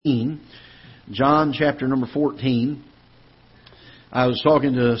John chapter number 14. I was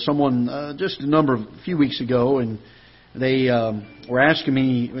talking to someone just a few weeks ago, and they were asking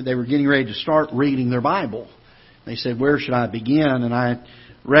me, they were getting ready to start reading their Bible. They said, where should I begin? And I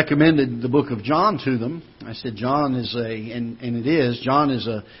recommended the book of John to them. I said, John is John is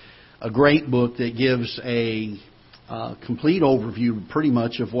a great book that gives a complete overview pretty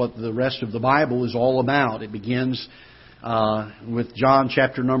much of what the rest of the Bible is all about. It begins with John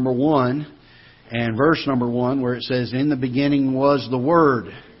chapter number 1 and verse number 1, where it says, in the beginning was the Word,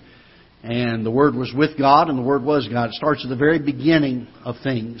 and the Word was with God, and the Word was God. It starts at the very beginning of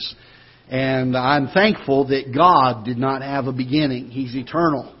things. And I'm thankful that God did not have a beginning. He's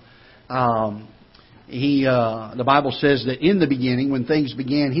eternal. The Bible says that in the beginning, when things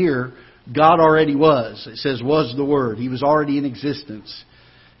began here, God already was. It says, was the Word. He was already in existence.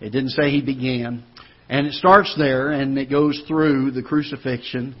 It didn't say He began. And it starts there, and it goes through the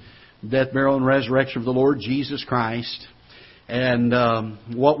crucifixion, death, burial, and resurrection of the Lord Jesus Christ. And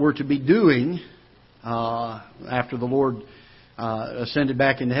what we're to be doing after the Lord ascended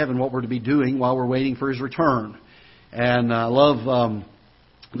back into heaven, what we're to be doing while we're waiting for His return. And I love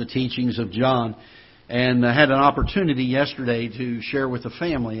the teachings of John. And I had an opportunity yesterday to share with the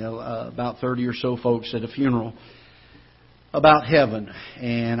family, about 30 or so folks at a funeral, about heaven.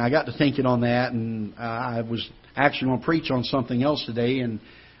 And I got to thinking on that, and I was actually going to preach on something else today. And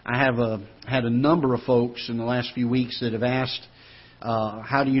I have had a number of folks in the last few weeks that have asked,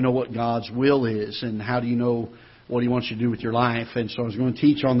 how do you know what God's will is? And how do you know what He wants you to do with your life? And so I was going to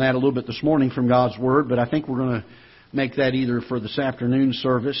teach on that a little bit this morning from God's Word, but I think we're going to make that either for this afternoon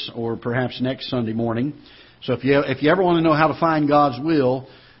service or perhaps next Sunday morning. So if you ever want to know how to find God's will,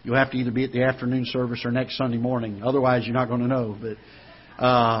 you'll have to either be at the afternoon service or next Sunday morning. Otherwise, you're not going to know.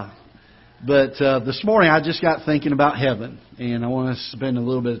 But this morning I just got thinking about heaven, and I want to spend a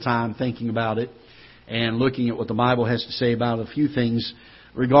little bit of time thinking about it and looking at what the Bible has to say about a few things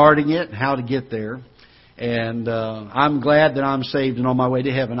regarding it and how to get there. And I'm glad that I'm saved and on my way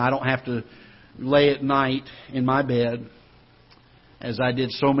to heaven. I don't have to lay at night in my bed, as I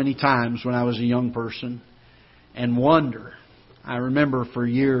did so many times when I was a young person, and wonder. I remember for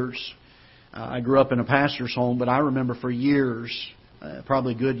years, I grew up in a pastor's home, but I remember for years,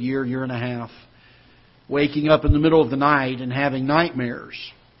 probably a good year and a half, waking up in the middle of the night and having nightmares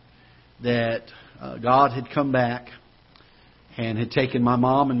that God had come back and had taken my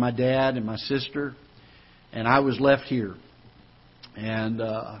mom and my dad and my sister, and I was left here. And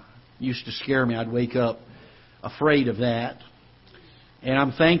used to scare me. I'd wake up afraid of that. And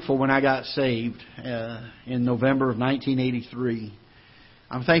I'm thankful when I got saved in November of 1983.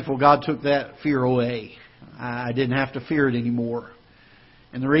 I'm thankful God took that fear away. I didn't have to fear it anymore.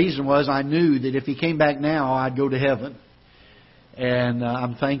 And the reason was I knew that if He came back now, I'd go to heaven. And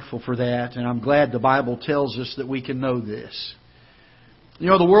I'm thankful for that. And I'm glad the Bible tells us that we can know this. You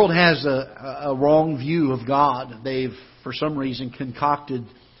know, the world has a wrong view of God. They've, for some reason, concocted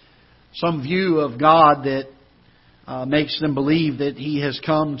some view of God that makes them believe that He has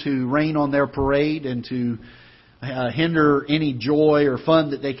come to rain on their parade and to hinder any joy or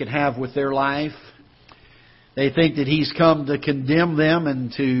fun that they could have with their life. They think that He's come to condemn them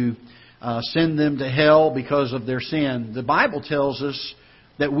and to send them to hell because of their sin. The Bible tells us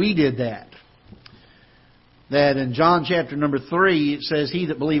that we did that. That in John chapter number 3, it says, he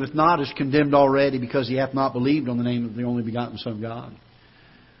that believeth not is condemned already, because he hath not believed on the name of the only begotten Son of God.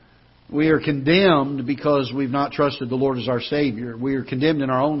 We are condemned because we've not trusted the Lord as our Savior. We are condemned in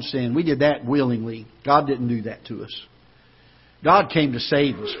our own sin. We did that willingly. God didn't do that to us. God came to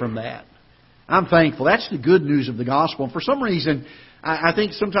save us from that. I'm thankful. That's the good news of the gospel. And for some reason, I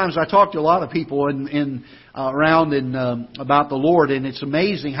think sometimes I talk to a lot of people around about the Lord, and it's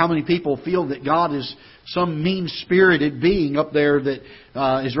amazing how many people feel that God is some mean-spirited being up there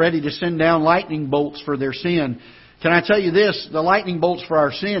that is ready to send down lightning bolts for their sin. Can I tell you this? The lightning bolts for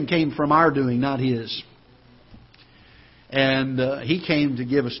our sin came from our doing, not His. And He came to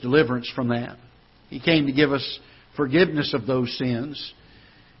give us deliverance from that. He came to give us forgiveness of those sins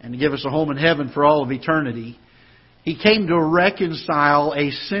and to give us a home in heaven for all of eternity. He came to reconcile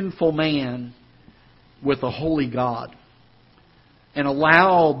a sinful man with a holy God and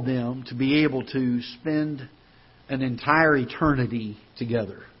allowed them to be able to spend an entire eternity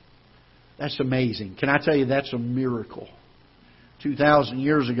together. That's amazing. Can I tell you, that's a miracle. 2,000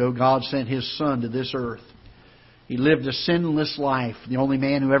 years ago, God sent His Son to this earth. He lived a sinless life, the only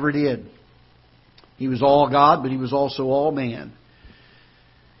man who ever did. He was all God, but He was also all man.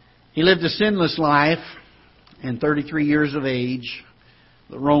 He lived a sinless life, and 33 years of age,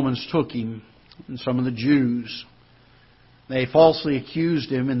 the Romans took Him, and some of the Jews. They falsely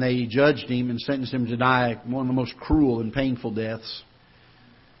accused Him and they judged Him and sentenced Him to die one of the most cruel and painful deaths.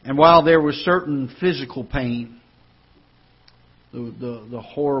 And while there was certain physical pain, the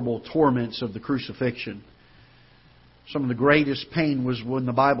horrible torments of the crucifixion, some of the greatest pain was when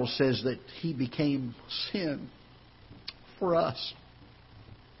the Bible says that He became sin for us.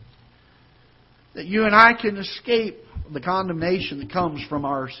 That you and I can escape the condemnation that comes from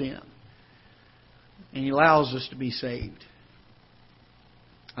our sin. And He allows us to be saved.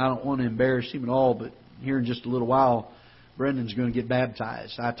 I don't want to embarrass him at all, but here in just a little while, Brendan's going to get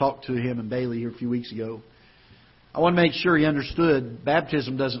baptized. I talked to him and Bailey here a few weeks ago. I want to make sure he understood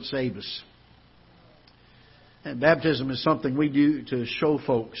baptism doesn't save us. And baptism is something we do to show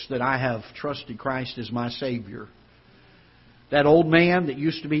folks that I have trusted Christ as my Savior. That old man that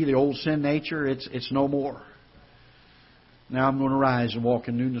used to be the old sin nature, it's no more. Now I'm going to rise and walk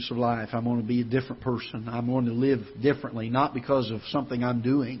in newness of life. I'm going to be a different person. I'm going to live differently, not because of something I'm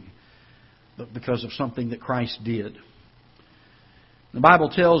doing, but because of something that Christ did. The Bible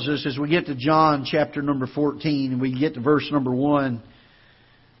tells us as we get to John chapter number 14 and we get to verse number 1,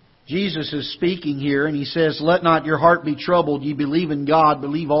 Jesus is speaking here and He says, "Let not your heart be troubled. Ye believe in God,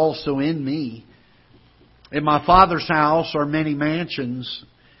 believe also in me. In my Father's house are many mansions.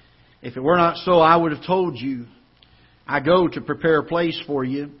 If it were not so, I would have told you. I go to prepare a place for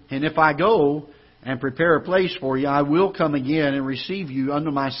you. And if I go and prepare a place for you, I will come again and receive you unto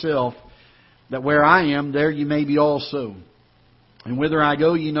myself, that where I am, there you may be also. And whither I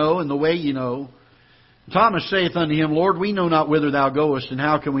go ye know, and the way ye know." Thomas saith unto Him, "Lord, we know not whither Thou goest, and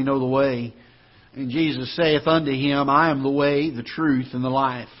how can we know the way?" And Jesus saith unto him, "I am the way, the truth, and the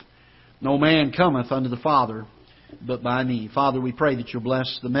life. No man cometh unto the Father but by me." Father, we pray that You'll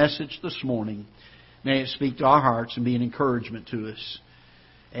bless the message this morning. May it speak to our hearts and be an encouragement to us.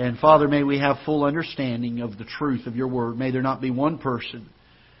 And Father, may we have full understanding of the truth of Your Word. May there not be one person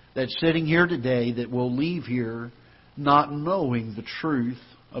that's sitting here today that will leave here not knowing the truth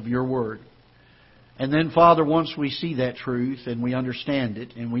of Your Word. And then, Father, once we see that truth and we understand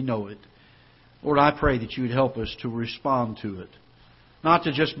it and we know it, Lord, I pray that You would help us to respond to it. Not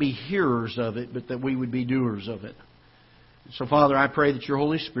to just be hearers of it, but that we would be doers of it. So, Father, I pray that Your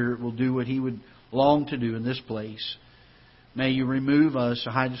Holy Spirit will do what He would long to do in this place. May You remove us,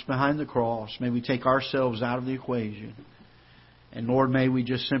 hide us behind the cross. May we take ourselves out of the equation. And Lord, may we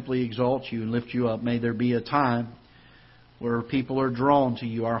just simply exalt You and lift You up. May there be a time where people are drawn to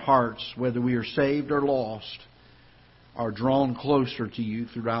You. Our hearts, whether we are saved or lost, are drawn closer to You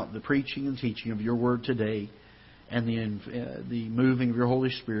throughout the preaching and teaching of Your Word today and the moving of Your Holy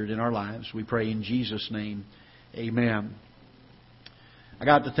Spirit in our lives. We pray in Jesus' name. Amen. I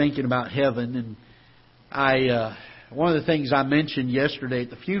got to thinking about heaven, and one of the things I mentioned yesterday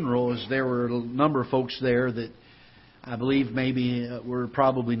at the funeral is there were a number of folks there that I believe maybe were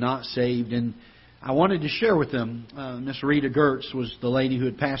probably not saved, and I wanted to share with them. Miss Rita Gertz was the lady who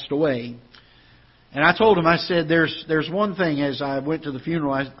had passed away, and I told them, I said, there's one thing. As I went to the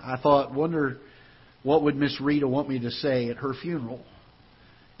funeral, I thought, wonder what would Miss Rita want me to say at her funeral.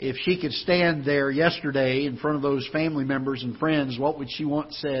 If she could stand there yesterday in front of those family members and friends, what would she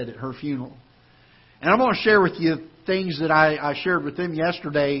want said at her funeral? And I'm going to share with you things that I shared with them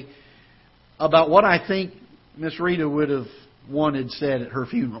yesterday about what I think Miss Rita would have wanted said at her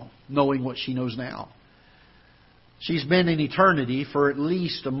funeral, knowing what she knows now. She's been in eternity for at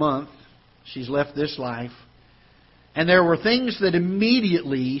least a month. She's left this life. And there were things that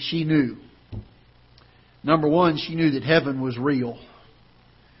immediately she knew. Number one, she knew that heaven was real.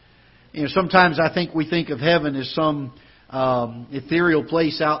 You know, sometimes I think we think of heaven as some ethereal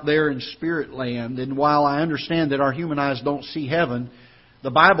place out there in spirit land. And while I understand that our human eyes don't see heaven,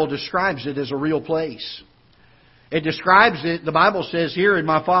 the Bible describes it as a real place. It describes it, the Bible says here, in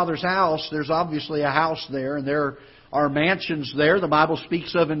my Father's house, there's obviously a house there, and there are mansions there. The Bible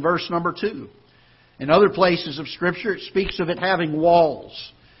speaks of in verse number 2. In other places of Scripture, it speaks of it having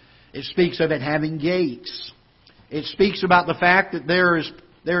walls. It speaks of it having gates. It speaks about the fact that there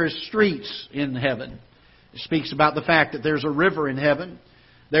is streets in heaven. It speaks about the fact that there's a river in heaven.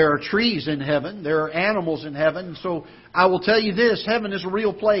 There are trees in heaven. There are animals in heaven. So I will tell you this, heaven is a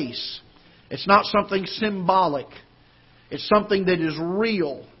real place. It's not something symbolic. It's something that is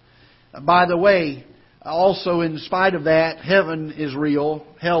real. By the way, also in spite of that, heaven is real.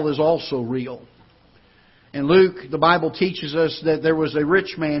 Hell is also real. In Luke, the Bible teaches us that there was a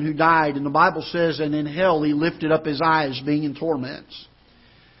rich man who died. And the Bible says, and in hell he lifted up his eyes, being in torments.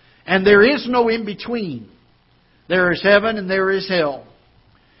 And there is no in-between. There is heaven and there is hell.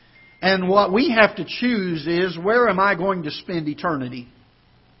 And what we have to choose is, where am I going to spend eternity?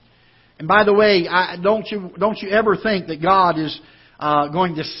 And by the way, don't you ever think that God is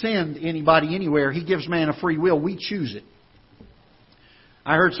going to send anybody anywhere. He gives man a free will. We choose it.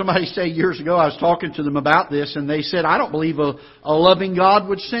 I heard somebody say years ago, I was talking to them about this, and they said, I don't believe a loving God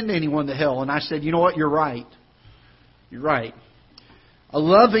would send anyone to hell. And I said, you know what? You're right. You're right. A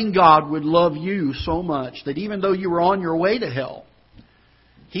loving God would love you so much that even though you were on your way to hell,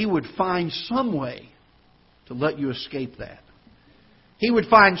 He would find some way to let you escape that. He would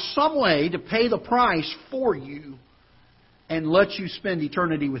find some way to pay the price for you and let you spend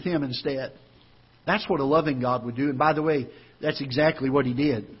eternity with Him instead. That's what a loving God would do. And by the way, that's exactly what He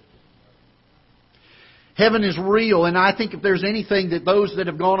did. Heaven is real, and I think if there's anything that those that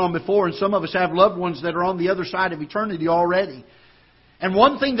have gone on before, and some of us have loved ones that are on the other side of eternity already. And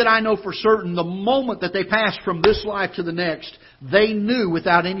one thing that I know for certain, the moment that they passed from this life to the next, they knew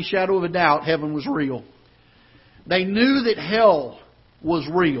without any shadow of a doubt heaven was real. They knew that hell was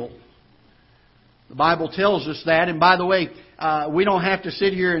real. The Bible tells us that. And by the way, we don't have to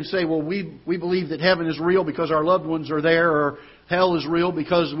sit here and say, well, we believe that heaven is real because our loved ones are there, or hell is real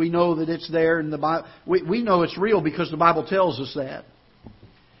because we know that it's there. And we know it's real because the Bible tells us that.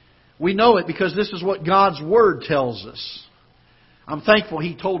 We know it because this is what God's Word tells us. I'm thankful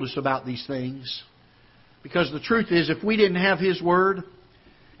He told us about these things. Because the truth is, if we didn't have His Word,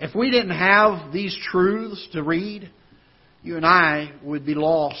 if we didn't have these truths to read, you and I would be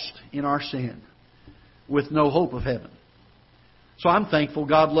lost in our sin with no hope of heaven. So I'm thankful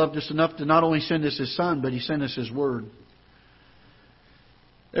God loved us enough to not only send us His Son, but He sent us His Word.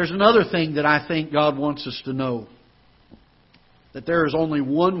 There's another thing that I think God wants us to know. That there is only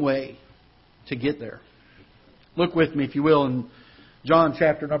one way to get there. Look with me, if you will, in John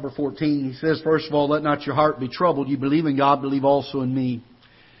chapter number 14. He says, first of all, let not your heart be troubled. You believe in God, believe also in me.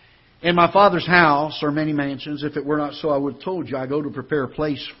 In my Father's house are many mansions. If it were not so, I would have told you. I go to prepare a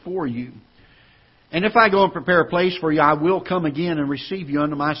place for you. And if I go and prepare a place for you, I will come again and receive you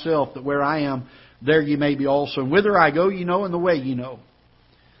unto myself, that where I am, there you may be also. And whither I go, you know, and the way you know.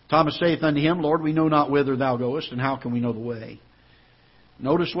 Thomas saith unto Him, Lord, we know not whither Thou goest, and how can we know the way?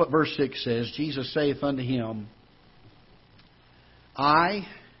 Notice what verse 6 says. Jesus saith unto him, I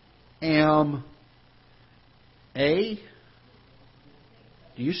am a...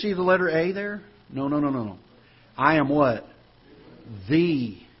 Do you see the letter A there? No. I am what?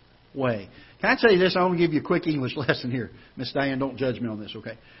 The way. Can I tell you this? I want to give you a quick English lesson here. Miss Diane, don't judge me on this,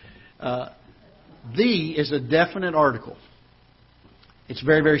 okay? The is a definite article. It's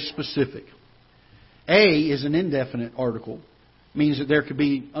very, very specific. A is an indefinite article. Means that there could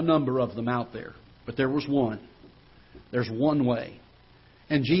be a number of them out there. But there was one. There's one way.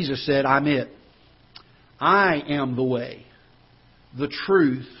 And Jesus said, I'm it. I am the way, the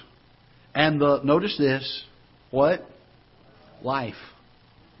truth, and the, notice this, what? Life.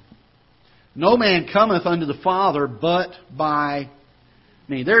 No man cometh unto the Father but by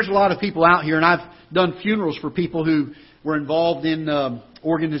me. There's a lot of people out here, and I've done funerals for people who were involved in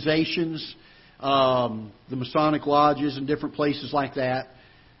organizations, the Masonic lodges and different places like that.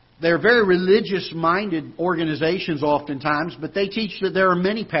 They're very religious-minded organizations oftentimes, but they teach that there are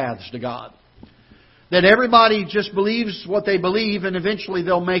many paths to God. That everybody just believes what they believe, and eventually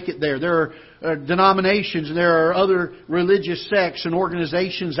they'll make it there. There are denominations, and there are other religious sects and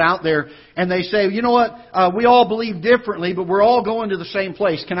organizations out there, and they say, you know what, we all believe differently, but we're all going to the same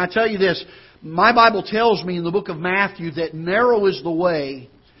place. Can I tell you this? My Bible tells me in the book of Matthew that narrow is the way,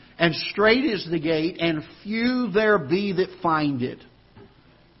 and straight is the gate, and few there be that find it.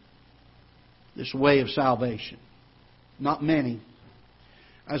 This way of salvation. Not many.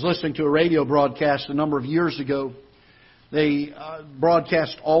 I was listening to a radio broadcast a number of years ago. They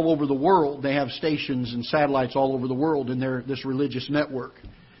broadcast all over the world. They have stations and satellites all over the world in this religious network.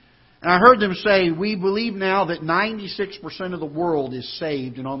 And I heard them say, we believe now that 96% of the world is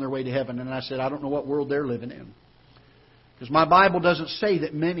saved and on their way to heaven. And I said, I don't know what world they're living in. Because my Bible doesn't say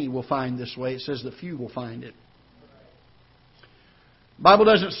that many will find this way. It says that few will find it. The Bible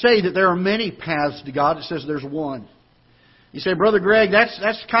doesn't say that there are many paths to God. It says there's one. You say, Brother Greg,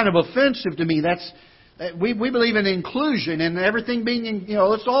 that's kind of offensive to me. We believe in inclusion and everything being,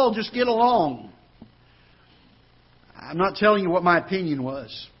 let's all just get along. I'm not telling you what my opinion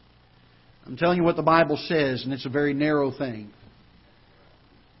was. I'm telling you what the Bible says, and it's a very narrow thing.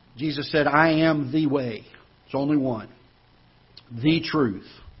 Jesus said, I am the way. There's only one. The truth.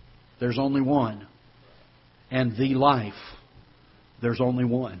 There's only one. And the life. There's only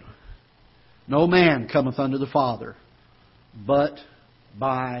one. No man cometh unto the Father but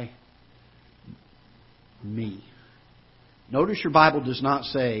by me. Notice your Bible does not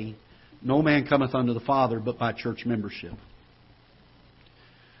say, no man cometh unto the Father but by church membership.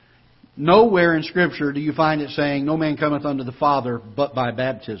 Nowhere in Scripture do you find it saying, no man cometh unto the Father but by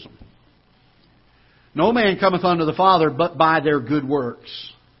baptism. No man cometh unto the Father but by their good works.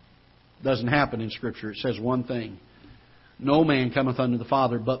 Doesn't happen in Scripture. It says one thing. No man cometh unto the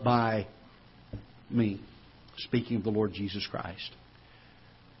Father but by me. Speaking of the Lord Jesus Christ.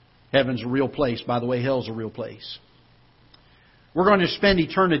 Heaven's a real place. By the way, hell's a real place. We're going to spend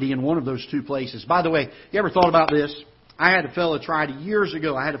eternity in one of those two places. By the way, you ever thought about this? I had a fellow try to, years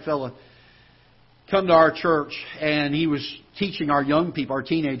ago, I had a fellow come to our church, and he was teaching our young people, our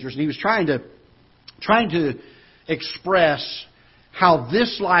teenagers, and he was trying to express how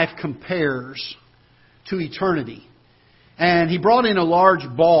this life compares to eternity. And he brought in a large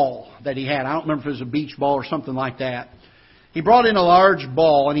ball that he had. I don't remember if it was a beach ball or something like that. He brought in a large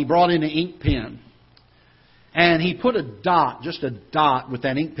ball, and he brought in an ink pen. And he put a dot, just a dot with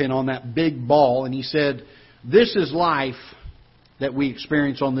that ink pen on that big ball, and he said, this is life that we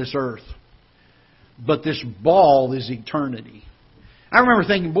experience on this earth. But this ball is eternity. I remember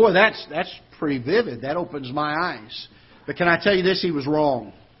thinking, boy, that's pretty vivid. That opens my eyes. But can I tell you this? He was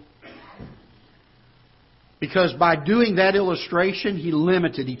wrong. Because by doing that illustration, he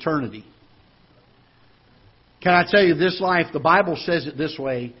limited eternity. Can I tell you, this life, the Bible says it this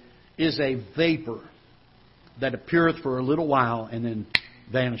way, is a vapor that appeareth for a little while and then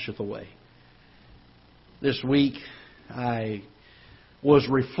vanisheth away. This week, I was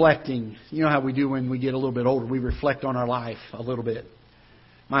reflecting. You know how we do when we get a little bit older. We reflect on our life a little bit.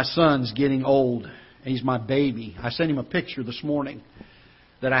 My son's getting old. He's my baby. I sent him a picture this morning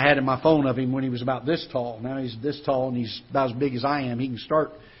that I had in my phone of him when he was about this tall. Now he's this tall and he's about as big as I am.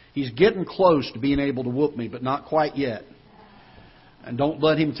 He's getting close to being able to whoop me, but not quite yet. And don't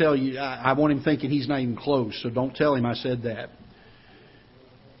let him tell you, I want him thinking he's not even close, so don't tell him I said that.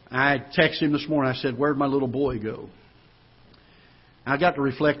 I texted him this morning. I said, where'd my little boy go? I got to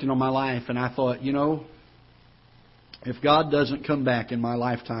reflecting on my life, and I thought, if God doesn't come back in my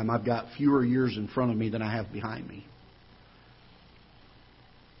lifetime, I've got fewer years in front of me than I have behind me.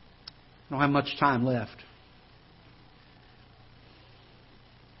 I don't have much time left.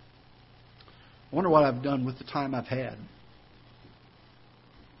 I wonder what I've done with the time I've had.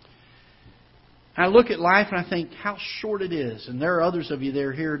 I look at life and I think how short it is. And there are others of you that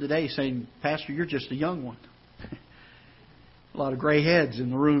are here today saying, Pastor, you're just a young one. A lot of gray heads in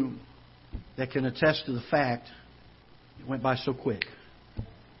the room that can attest to the fact it went by so quick.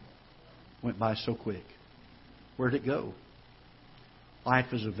 Went by so quick. Where'd it go? Life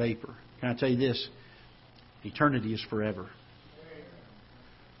is a vapor. Can I tell you this? Eternity is forever.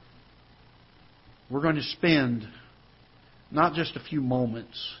 We're going to spend not just a few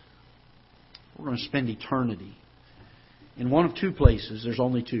moments. We're going to spend eternity in one of two places. There's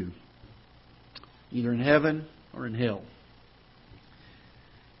only two. Either in heaven or in hell.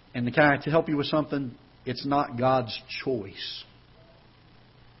 And to help you with something, it's not God's choice.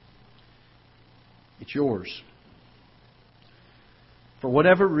 It's yours. For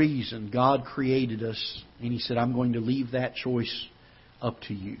whatever reason, God created us, and He said, I'm going to leave that choice up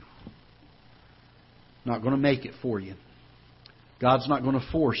to you. I'm not going to make it for you. God's not going to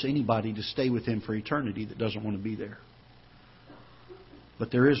force anybody to stay with Him for eternity that doesn't want to be there.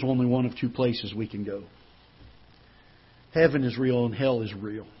 But there is only one of two places we can go. Heaven is real and hell is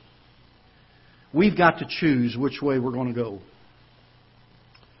real. We've got to choose which way we're going to go.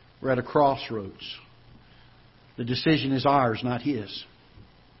 We're at a crossroads. The decision is ours, not His.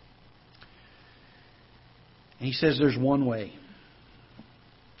 And He says there's one way.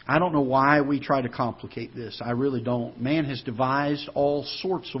 I don't know why we try to complicate this. I really don't. Man has devised all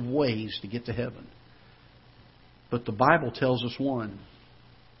sorts of ways to get to heaven. But the Bible tells us one.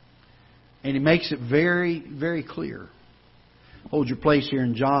 And He makes it very, very clear. Hold your place here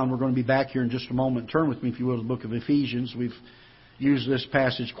in John. We're going to be back here in just a moment. Turn with me, if you will, to the book of Ephesians. We've used this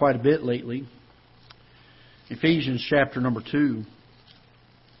passage quite a bit lately. Ephesians chapter number 2.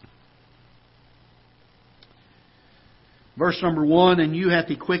 Verse number 1, And you hath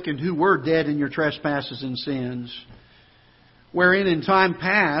He quickened who were dead in your trespasses and sins, wherein in time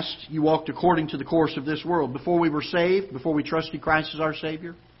past you walked according to the course of this world. Before we were saved, before we trusted Christ as our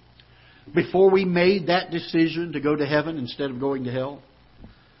Savior, before we made that decision to go to heaven instead of going to hell,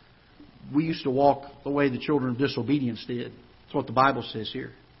 we used to walk the way the children of disobedience did. That's what the Bible says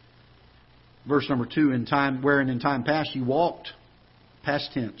here. Verse number 2, wherein in time past you walked, past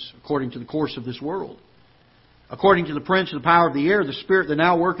tense, according to the course of this world, according to the prince of the power of the air, the spirit that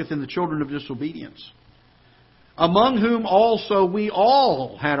now worketh in the children of disobedience, among whom also we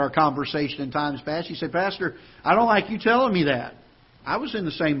all had our conversation in times past. You say, Pastor, I don't like you telling me that. I was in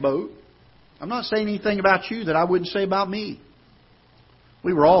the same boat. I'm not saying anything about you that I wouldn't say about me.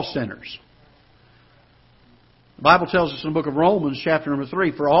 We were all sinners. The Bible tells us in the book of Romans, chapter number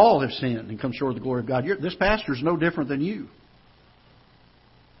 3, for all have sinned and come short of the glory of God. This pastor is no different than you.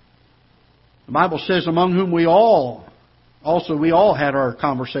 The Bible says, among whom we all had our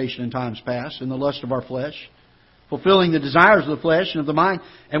conversation in times past, in the lust of our flesh, fulfilling the desires of the flesh and of the mind,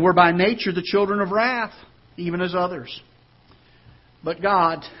 and we're by nature the children of wrath, even as others. But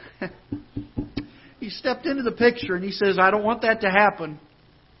God, He stepped into the picture and He says, I don't want that to happen.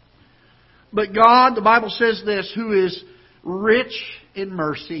 But God, the Bible says this, who is rich in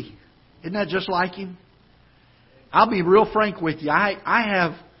mercy. Isn't that just like Him? I'll be real frank with you.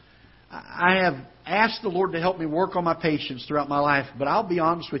 I have asked the Lord to help me work on my patience throughout my life. But I'll be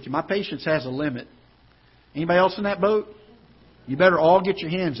honest with you, my patience has a limit. Anybody else in that boat? You better all get your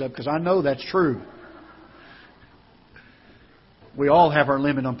hands up because I know that's true. We all have our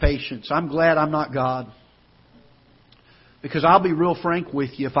limit on patience. I'm glad I'm not God. Because I'll be real frank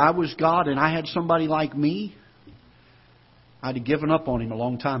with you, if I was God and I had somebody like me, I'd have given up on Him a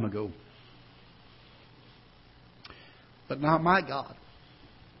long time ago. But not my God.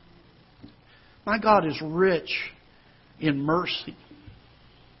 My God is rich in mercy.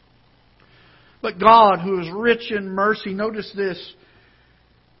 But God, who is rich in mercy, notice this,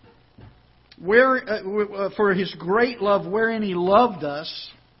 for His great love wherein He loved us,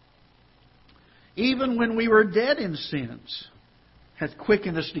 even when we were dead in sins, hath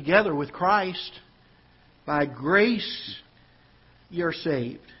quickened us together with Christ. By grace ye are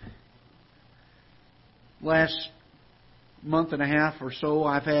saved. Last month and a half or so,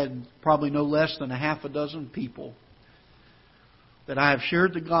 I've had probably no less than a half a dozen people that I have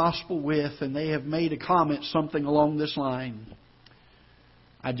shared the gospel with, and they have made a comment something along this line.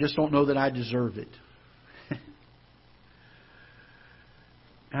 I just don't know that I deserve it.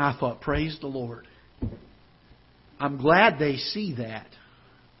 And I thought, praise the Lord. I'm glad they see that.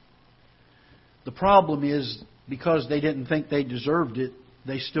 The problem is, because they didn't think they deserved it,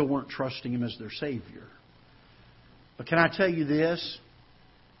 they still weren't trusting Him as their Savior. But can I tell you this?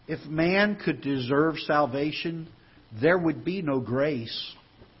 If man could deserve salvation, there would be no grace.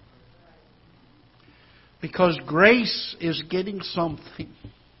 Because grace is getting something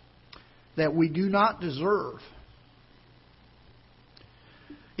that we do not deserve.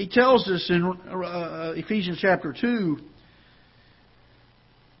 He tells us in Ephesians chapter 2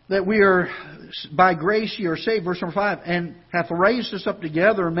 that we are, by grace ye are saved, verse number 5, and hath raised us up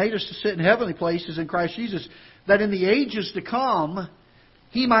together and made us to sit in heavenly places in Christ Jesus, that in the ages to come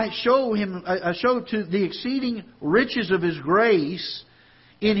He might show to the exceeding riches of His grace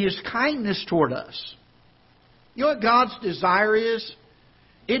in His kindness toward us. You know what God's desire is?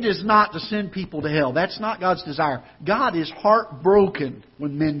 It is not to send people to hell. That's not God's desire. God is heartbroken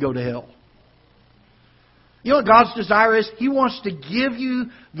when men go to hell. You know what God's desire is? He wants to give you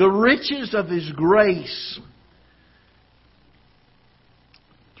the riches of His grace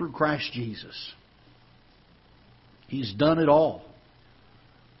through Christ Jesus. He's done it all.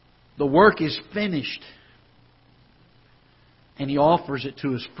 The work is finished. And He offers it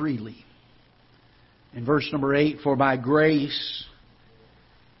to us freely. In verse number 8, for by grace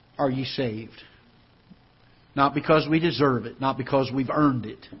are ye saved. Not because we deserve it, not because we've earned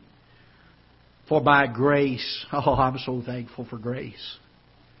it. For by grace, oh, I'm so thankful for grace.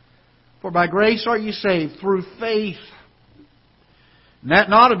 For by grace are ye saved through faith. And that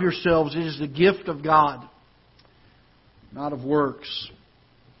not of yourselves, it is the gift of God, not of works,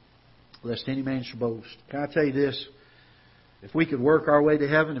 lest any man should boast. Can I tell you this? If we could work our way to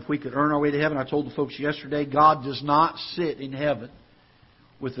heaven, if we could earn our way to heaven, I told the folks yesterday, God does not sit in heaven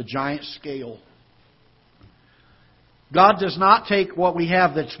with a giant scale. God does not take what we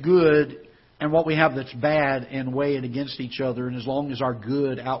have that's good and what we have that's bad and weigh it against each other. And as long as our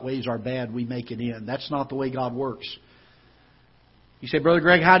good outweighs our bad, we make it in. That's not the way God works. You say, Brother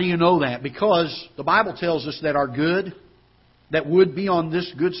Greg, how do you know that? Because the Bible tells us that our good, that would be on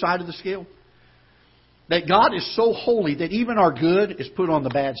this good side of the scale, that God is so holy that even our good is put on the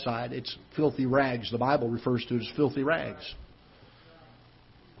bad side. It's filthy rags. The Bible refers to it as filthy rags.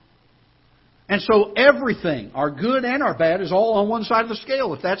 And so everything, our good and our bad, is all on one side of the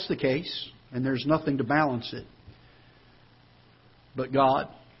scale, if that's the case. And there's nothing to balance it. But God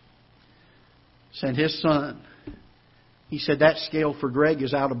sent His Son. He said that scale for Greg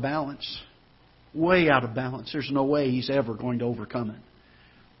is out of balance. Way out of balance. There's no way he's ever going to overcome it.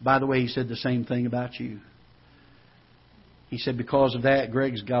 By the way, He said the same thing about you. He said because of that,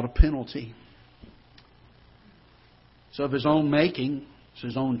 Greg's got a penalty. So of his own making, it's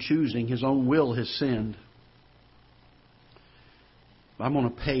his own choosing, his own will has sinned. I'm going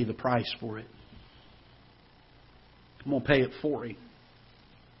to pay the price for it. I'm going to pay it for him.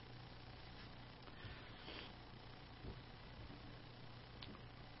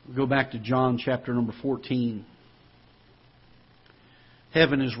 We go back to John chapter number 14.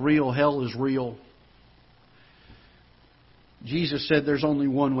 Heaven is real. Hell is real. Jesus said there's only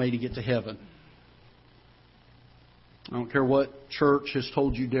one way to get to heaven. I don't care what church has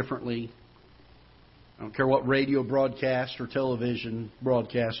told you differently. I don't care what radio broadcast or television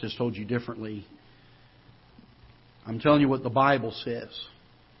broadcast has told you differently. I'm telling you what the Bible says.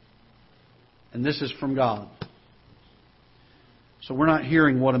 And this is from God. So we're not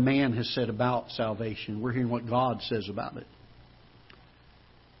hearing what a man has said about salvation. We're hearing what God says about it.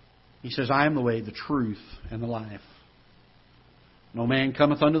 He says, I am the way, the truth, and the life. No man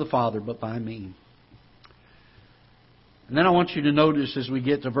cometh unto the Father but by me. And then I want you to notice as we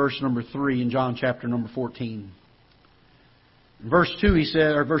get to verse number 3 in John chapter number 14. In verse 2 he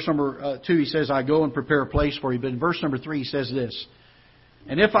said, or verse number 2 he says, I go and prepare a place for you. But in verse number 3 he says this,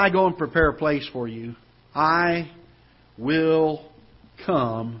 and if I go and prepare a place for you, I will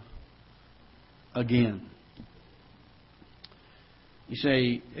come again. You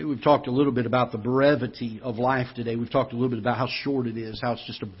say, we've talked a little bit about the brevity of life today. We've talked a little bit about how short it is, how it's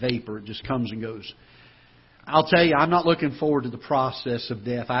just a vapor. It just comes and goes. I'll tell you, I'm not looking forward to the process of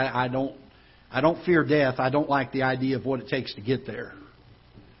death. I don't fear death. I don't like the idea of what it takes to get there.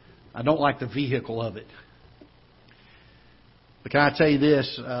 I don't like the vehicle of it. But can I tell you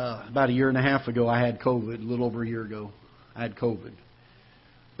this? About a year and a half ago, I had COVID. A little over a year ago, I had COVID.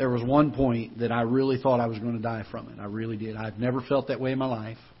 There was one point that I really thought I was going to die from it. I really did. I've never felt that way in my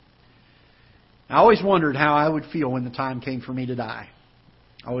life. I always wondered how I would feel when the time came for me to die.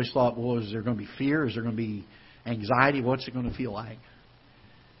 I always thought, well, is there going to be fear? Is there going to be anxiety? What's it going to feel like?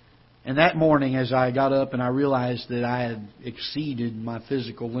 And that morning, as I got up and I realized that I had exceeded my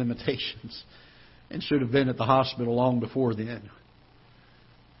physical limitations and should have been at the hospital long before then,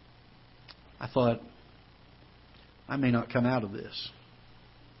 I thought, I may not come out of this.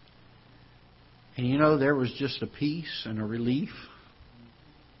 And you know, there was just a peace and a relief.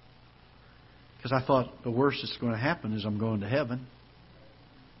 Because I thought the worst that's going to happen is I'm going to heaven.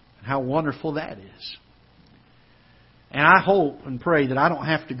 And how wonderful that is. And I hope and pray that I don't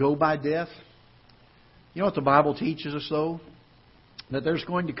have to go by death. You know what the Bible teaches us, though? That there's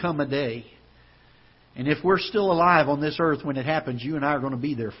going to come a day. And if we're still alive on this earth when it happens, you and I are going to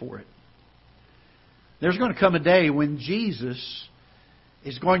be there for it. There's going to come a day when Jesus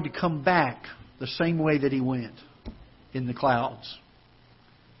is going to come back the same way that He went, in the clouds.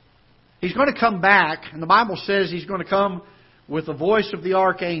 He's going to come back, and the Bible says He's going to come with the voice of the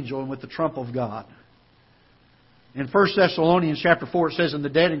archangel and with the trump of God. In 1 Thessalonians chapter 4 it says, and the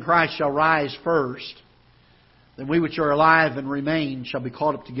dead in Christ shall rise first. Then we which are alive and remain shall be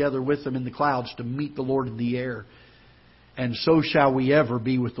caught up together with them in the clouds to meet the Lord in the air. And so shall we ever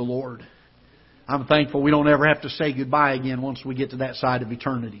be with the Lord. I'm thankful we don't ever have to say goodbye again once we get to that side of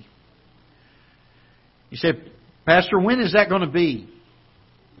eternity. You say, Pastor, when is that going to be?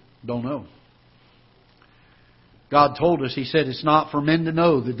 Don't know. God told us, He said, it's not for men to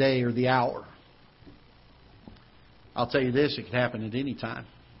know the day or the hour. I'll tell you this, it could happen at any time.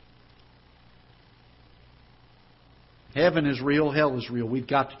 Heaven is real, hell is real. We've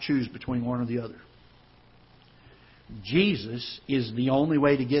got to choose between one or the other. Jesus is the only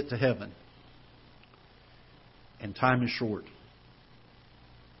way to get to heaven. And time is short.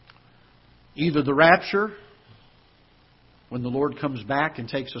 Either the rapture, when the Lord comes back and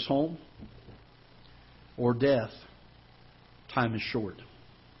takes us home, or death. Time is short.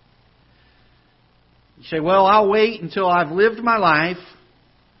 You say, well, I'll wait until I've lived my life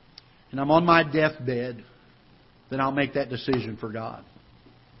and I'm on my deathbed. Then I'll make that decision for God.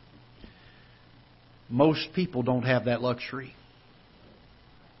 Most people don't have that luxury.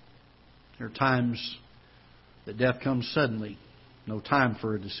 There are times that death comes suddenly. No time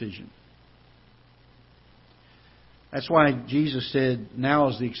for a decision. That's why Jesus said, now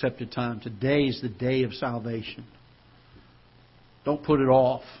is the accepted time. Today is the day of salvation. Don't put it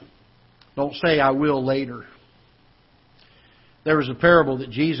off. Don't say, I will later. There was a parable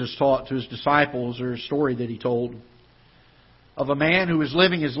that Jesus taught to His disciples, or a story that He told, of a man who was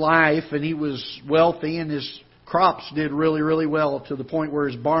living his life and he was wealthy and his crops did really, really well to the point where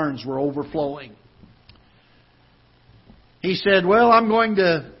his barns were overflowing. He said, well, I'm going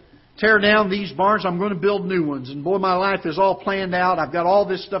to tear down these barns. I'm going to build new ones. And boy, my life is all planned out. I've got all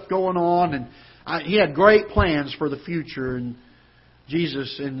this stuff going on. And he had great plans for the future. And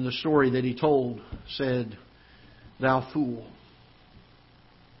Jesus, in the story that He told, said, thou fool.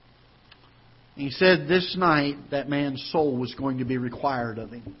 He said this night that man's soul was going to be required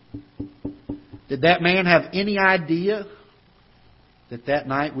of him. Did that man have any idea that that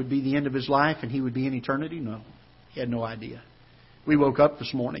night would be the end of his life and he would be in eternity? No. He had no idea. We woke up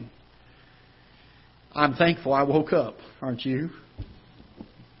this morning. I'm thankful I woke up, aren't you?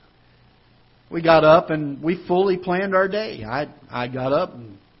 We got up and we fully planned our day. I got up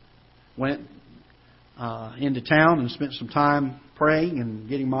and went into town and spent some time praying and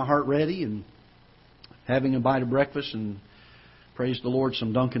getting my heart ready and having a bite of breakfast and, praise the Lord,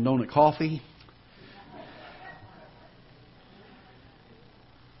 some Dunkin' Donut coffee.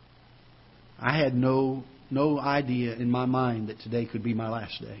 I had no idea in my mind that today could be my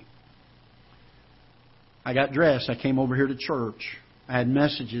last day. I got dressed. I came over here to church. I had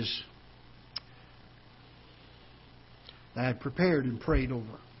messages that I had prepared and prayed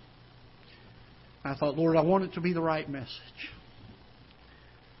over. I thought, Lord, I want it to be the right message,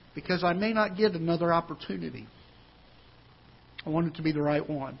 because I may not get another opportunity. I want it to be the right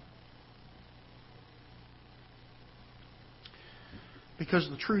one. Because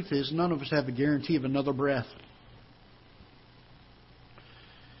the truth is, none of us have a guarantee of another breath.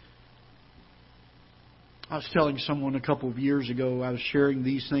 I was telling someone a couple of years ago, I was sharing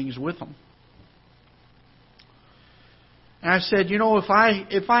these things with them. And I said,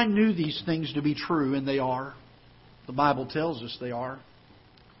 if I knew these things to be true, and they are, the Bible tells us they are.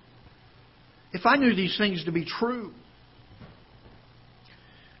 If I knew these things to be true,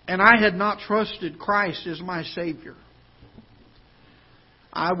 and I had not trusted Christ as my Savior,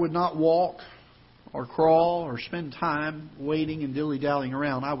 I would not walk or crawl or spend time waiting and dilly-dallying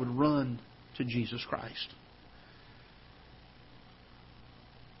around. I would run to Jesus Christ.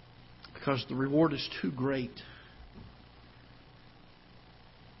 Because the reward is too great.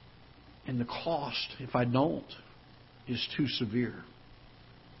 And the cost, if I don't, is too severe.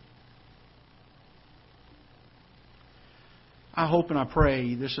 I hope and I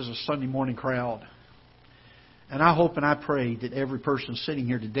pray this is a Sunday morning crowd. And I hope and I pray that every person sitting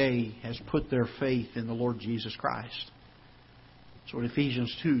here today has put their faith in the Lord Jesus Christ. That's what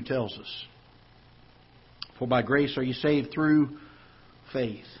Ephesians 2 tells us. For by grace are you saved through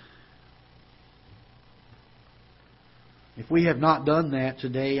faith. If we have not done that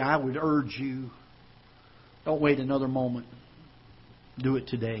today, I would urge you, don't wait another moment. Do it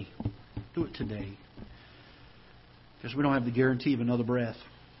today. Do it today. Because we don't have the guarantee of another breath.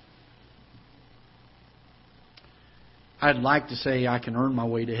 I'd like to say I can earn my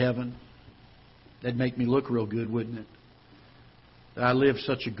way to heaven. That'd make me look real good, wouldn't it? That I live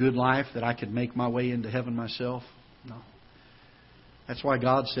such a good life that I could make my way into heaven myself. No. That's why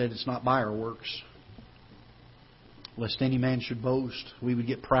God said it's not by our works. Lest any man should boast, we would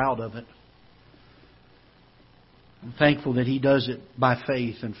get proud of it. I'm thankful that He does it by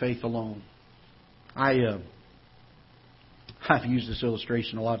faith and faith alone. I've used this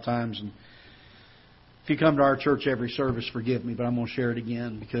illustration a lot of times, and if you come to our church every service, forgive me, but I'm going to share it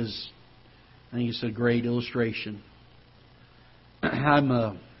again because I think it's a great illustration. I'm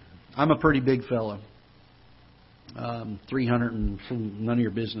a pretty big fella, 300 and none of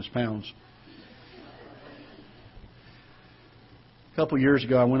your business pounds. A couple of years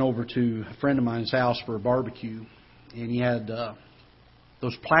ago, I went over to a friend of mine's house for a barbecue, and he had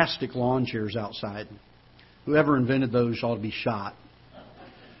those plastic lawn chairs outside. Whoever invented those ought to be shot.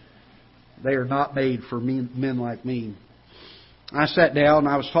 They are not made for men like me. I sat down and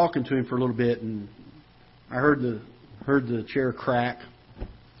I was talking to him for a little bit, and I heard the chair crack.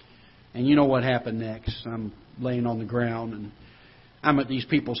 And you know what happened next? I'm laying on the ground, and I'm at these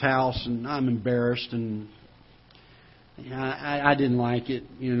people's house, and I'm embarrassed, and I didn't like it,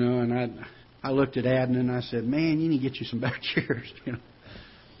 and I looked at Adnan and I said, man, you need to get you some better chairs,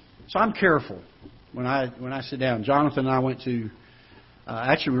 So I'm careful when I sit down. Jonathan and I went to,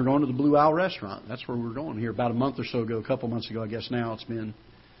 actually we were going to the Blue Owl restaurant. That's where we were going here about a month or so ago, a couple months ago, I guess now it's been.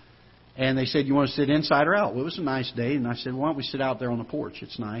 And they said, you want to sit inside or out? Well, it was a nice day, and I said, why don't we sit out there on the porch?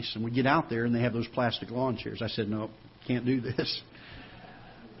 It's nice. And we get out there and they have those plastic lawn chairs. I said, no, can't do this.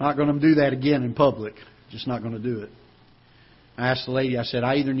 Not going to do that again in public. Just not going to do it. I asked the lady, I said,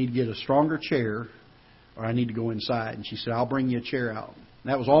 I either need to get a stronger chair or I need to go inside. And she said, I'll bring you a chair out.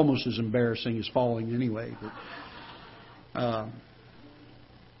 And that was almost as embarrassing as falling anyway. But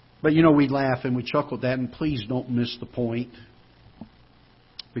we'd laugh and we'd chuckle at that. And please don't miss the point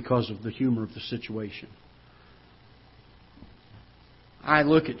because of the humor of the situation. I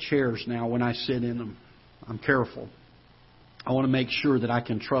look at chairs now when I sit in them. I'm careful. I want to make sure that I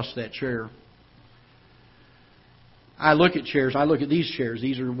can trust that chair. I look at chairs. I look at these chairs.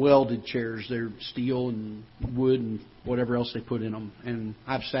 These are welded chairs. They're steel and wood and whatever else they put in them. And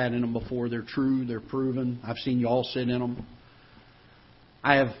I've sat in them before. They're true. They're proven. I've seen you all sit in them.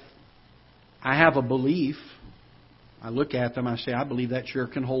 I have a belief. I look at them. I say, I believe that chair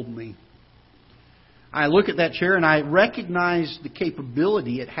can hold me. I look at that chair and I recognize the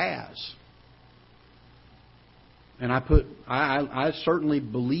capability it has. And I certainly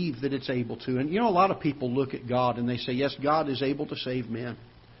believe that it's able to. And a lot of people look at God and they say, yes, God is able to save men.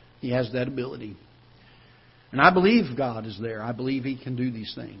 He has that ability. And I believe God is there. I believe He can do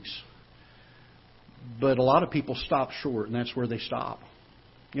these things. But a lot of people stop short, and that's where they stop.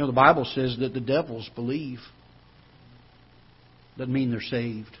 The Bible says that the devils believe. Doesn't mean they're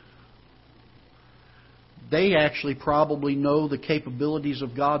saved. They actually probably know the capabilities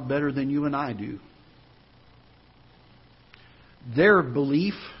of God better than you and I do. Their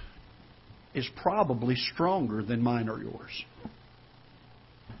belief is probably stronger than mine or yours.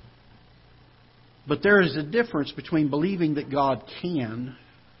 But there is a difference between believing that God can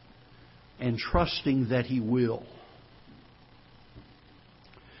and trusting that He will.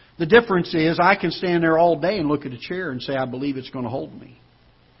 The difference is I can stand there all day and look at a chair and say, I believe it's going to hold me.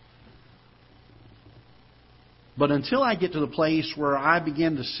 But until I get to the place where I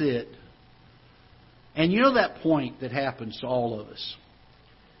begin to sit, and that point that happens to all of us.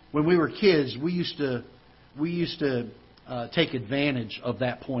 When we were kids, we used to take advantage of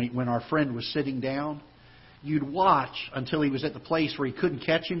that point when our friend was sitting down. You'd watch until he was at the place where he couldn't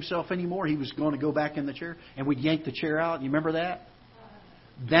catch himself anymore. He was going to go back in the chair, and we'd yank the chair out. You remember that?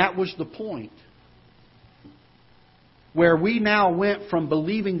 That was the point. Where we now went from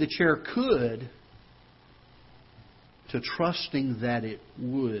believing the chair could to trusting that it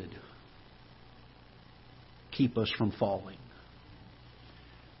would keep us from falling.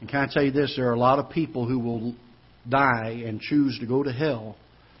 And can I tell you this? There are a lot of people who will die and choose to go to hell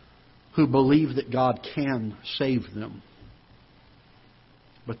who believe that God can save them,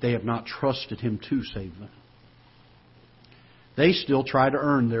 but they have not trusted Him to save them. They still try to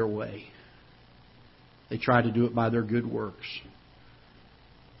earn their way. They try to do it by their good works.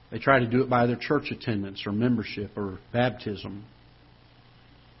 They try to do it by their church attendance or membership or baptism.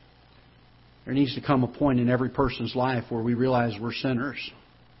 There needs to come a point in every person's life where we realize we're sinners.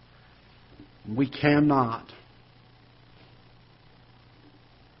 We cannot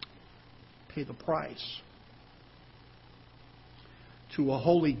pay the price to a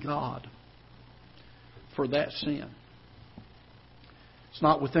holy God for that sin. It's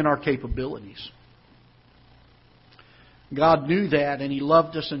not within our capabilities. God knew that, and He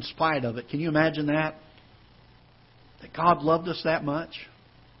loved us in spite of it. Can you imagine that? That God loved us that much?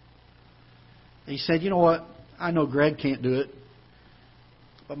 He said, you know what? I know Greg can't do it,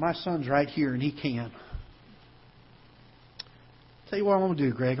 but my son's right here and he can. Tell you what I'm going to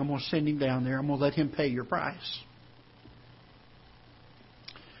do, Greg. I'm going to send him down there. I'm going to let him pay your price.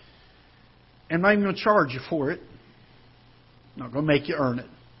 And I'm not even going to charge you for it. I'm not going to make you earn it.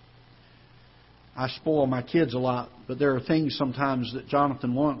 I spoil my kids a lot, but there are things sometimes that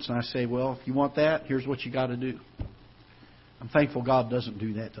Jonathan wants, and I say, well, if you want that, here's what you got to do. I'm thankful God doesn't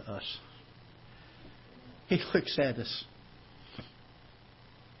do that to us. He looks at us.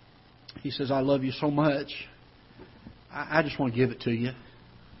 He says, I love you so much. I just want to give it to you.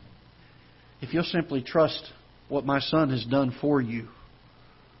 If you'll simply trust what my son has done for you,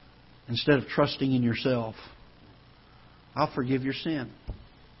 instead of trusting in yourself, I'll forgive your sin.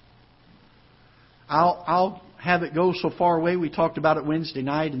 I'll have it go so far away. We talked about it Wednesday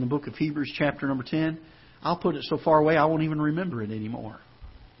night in the book of Hebrews chapter number 10. I'll put it so far away I won't even remember it anymore.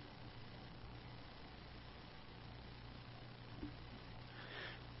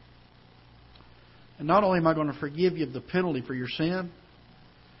 And not only am I going to forgive you of the penalty for your sin,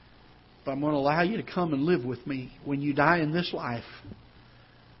 but I'm going to allow you to come and live with me. When you die in this life,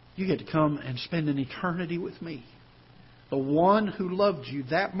 you get to come and spend an eternity with me. The one who loved you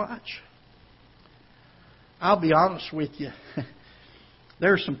that much. I'll be honest with you.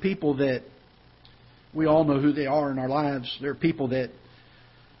 There are some people that we all know who they are in our lives. There are people that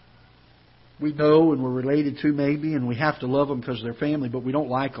we know and we're related to maybe, and we have to love them because they're family, but we don't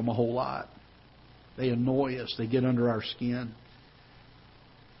like them a whole lot. They annoy us. They get under our skin.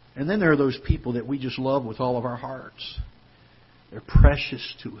 And then there are those people that we just love with all of our hearts. They're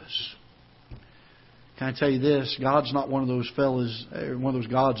precious to us. Can I tell you this? God's not one of those fellas, one of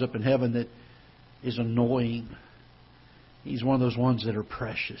those gods up in heaven that is annoying. He's one of those ones that are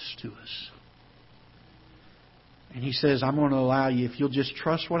precious to us. And He says, I'm going to allow you, if you'll just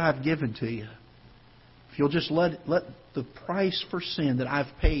trust what I've given to you, if you'll just let the price for sin that I've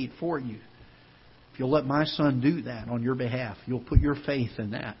paid for you, if you'll let my Son do that on your behalf, you'll put your faith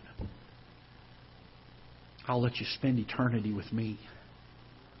in that, I'll let you spend eternity with me.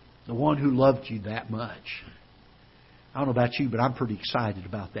 The one who loved you that much. I don't know about you, but I'm pretty excited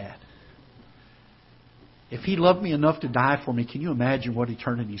about that. If He loved me enough to die for me, can you imagine what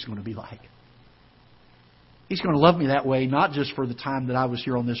eternity is going to be like? He's going to love me that way, not just for the time that I was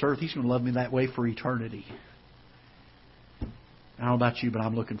here on this earth. He's going to love me that way for eternity. I don't know about you, but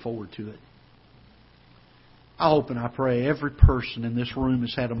I'm looking forward to it. I hope and I pray every person in this room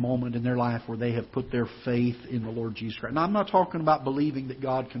has had a moment in their life where they have put their faith in the Lord Jesus Christ. Now, I'm not talking about believing that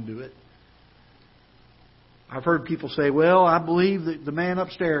God can do it. I've heard people say, well, I believe that the man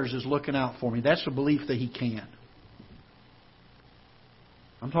upstairs is looking out for me. That's a belief that He can.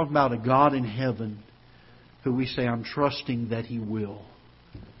 I'm talking about a God in heaven who we say, I'm trusting that He will.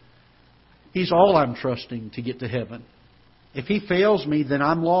 He's all I'm trusting to get to heaven. If He fails me, then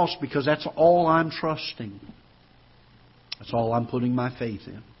I'm lost because that's all I'm trusting. That's all I'm putting my faith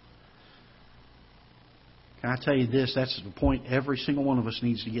in. Can I tell you this? That's the point every single one of us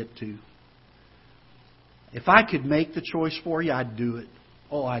needs to get to. If I could make the choice for you, I'd do it.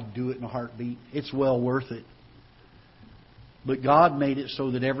 Oh, I'd do it in a heartbeat. It's well worth it. But God made it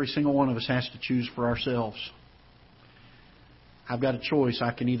so that every single one of us has to choose for ourselves. I've got a choice.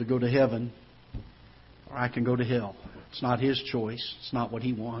 I can either go to heaven or I can go to hell. It's not His choice. It's not what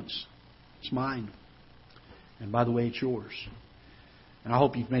He wants. It's mine. And by the way, it's yours. And I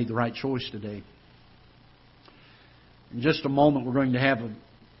hope you've made the right choice today. In just a moment, we're going to have a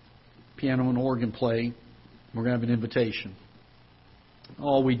piano and organ play. We're going to have an invitation.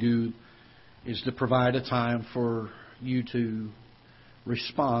 All we do is to provide a time for you to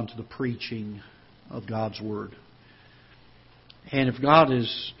respond to the preaching of God's Word. And if God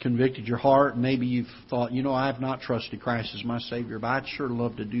has convicted your heart, maybe you've thought, I have not trusted Christ as my Savior, but I'd sure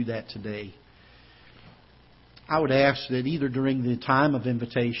love to do that today. I would ask that either during the time of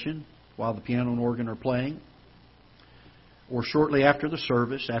invitation, while the piano and organ are playing, or shortly after the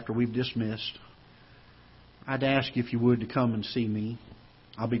service, after we've dismissed, I'd ask if you would to come and see me.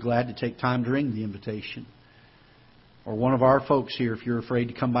 I'll be glad to take time during the invitation. Or one of our folks here, if you're afraid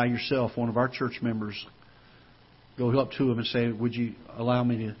to come by yourself, one of our church members, go up to them and say, would you allow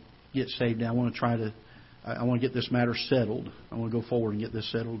me to get saved? I want to get this matter settled. I want to go forward and get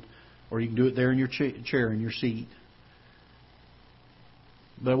this settled. Or you can do it there in your chair, in your seat.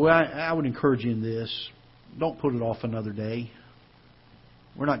 But I would encourage you in this. Don't put it off another day.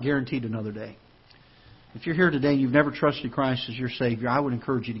 We're not guaranteed another day. If you're here today and you've never trusted Christ as your Savior, I would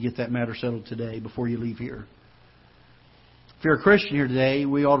encourage you to get that matter settled today before you leave here. If you're a Christian here today,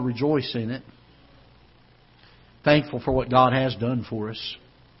 we ought to rejoice in it. Thankful for what God has done for us.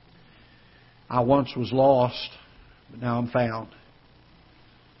 I once was lost, but now I'm found.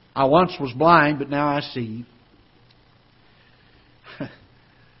 I once was blind, but now I see.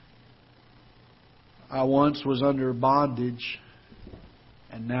 I once was under bondage,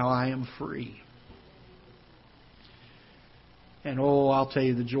 and now I am free. And I'll tell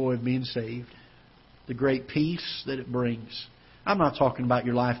you the joy of being saved. The great peace that it brings. I'm not talking about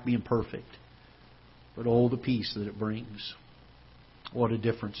your life being perfect, but the peace that it brings. What a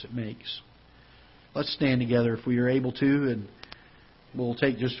difference it makes. Let's stand together if we are able to, and we'll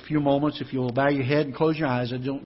take just a few moments. If you'll bow your head and close your eyes. I don't